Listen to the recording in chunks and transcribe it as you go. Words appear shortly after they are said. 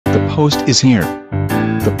The post is here.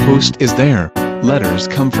 The post is there. Letters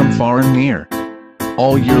come from far and near.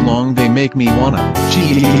 All year long they make me wanna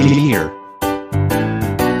cheer.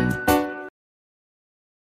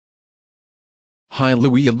 Hi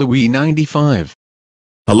Louie 95.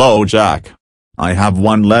 Hello Jack. I have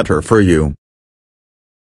one letter for you.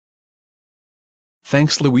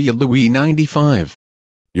 Thanks Louie 95.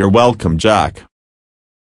 You're welcome Jack.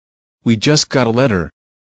 We just got a letter.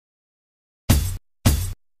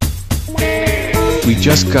 We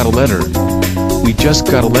just got a letter. We just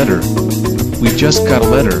got a letter. We just got a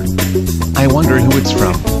letter. I wonder who it's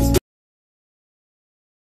from.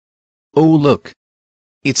 Oh look.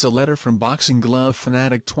 It's a letter from Boxing Glove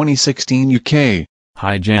Fanatic 2016 UK.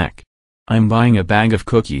 Hi Jack. I'm buying a bag of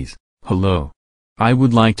cookies. Hello. I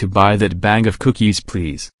would like to buy that bag of cookies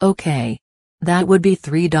please. Okay. That would be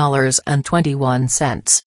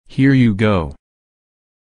 $3.21. Here you go.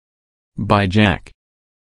 Bye Jack.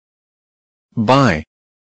 Bye.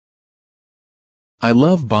 I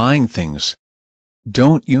love buying things.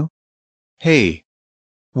 Don't you? Hey.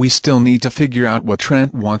 We still need to figure out what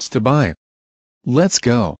Trent wants to buy. Let's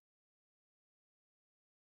go.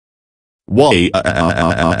 Why?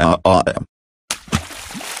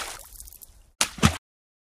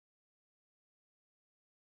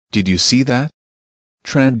 Did you see that?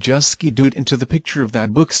 Trent just skidooed into the picture of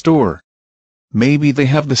that bookstore. Maybe they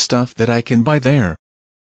have the stuff that I can buy there.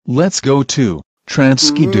 Let's go to Trent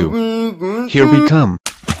skidoo. Here we come.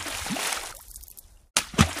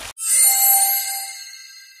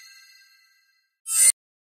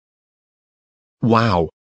 Wow.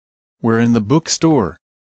 We're in the bookstore.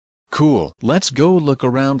 Cool. Let's go look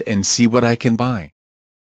around and see what I can buy.